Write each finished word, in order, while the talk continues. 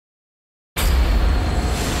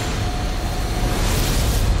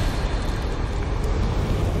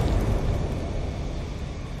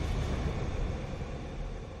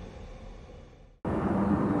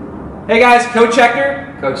Hey guys, Coach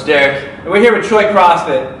Hector. Coach Derek. And we're here with Troy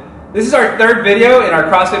CrossFit. This is our third video in our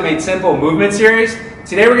CrossFit Made Simple movement series.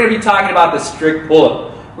 Today we're going to be talking about the strict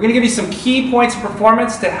pull-up. We're going to give you some key points of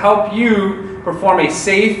performance to help you perform a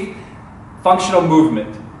safe, functional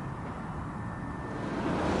movement.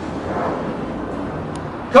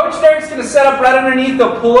 Coach Derek's going to set up right underneath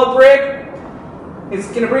the pull-up rig. He's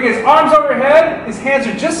going to bring his arms overhead. His hands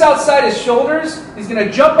are just outside his shoulders. He's going to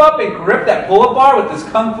jump up and grip that pull-up bar with this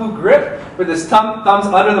kung fu grip, with his thumbs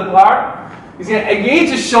under the bar. He's going to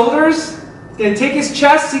engage his shoulders. He's going to take his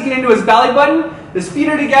chest, sink it into his belly button. His feet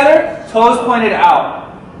are together, toes pointed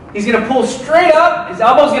out. He's going to pull straight up. His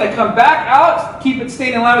elbow's going to come back out, keep it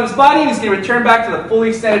staying in line with his body, and he's going to return back to the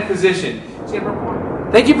fully extended position.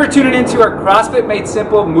 Thank you for tuning in to our CrossFit Made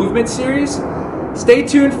Simple movement series. Stay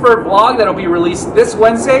tuned for a vlog that will be released this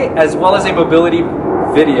Wednesday, as well as a mobility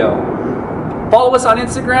video. Follow us on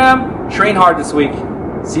Instagram. Train hard this week.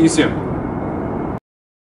 See you soon.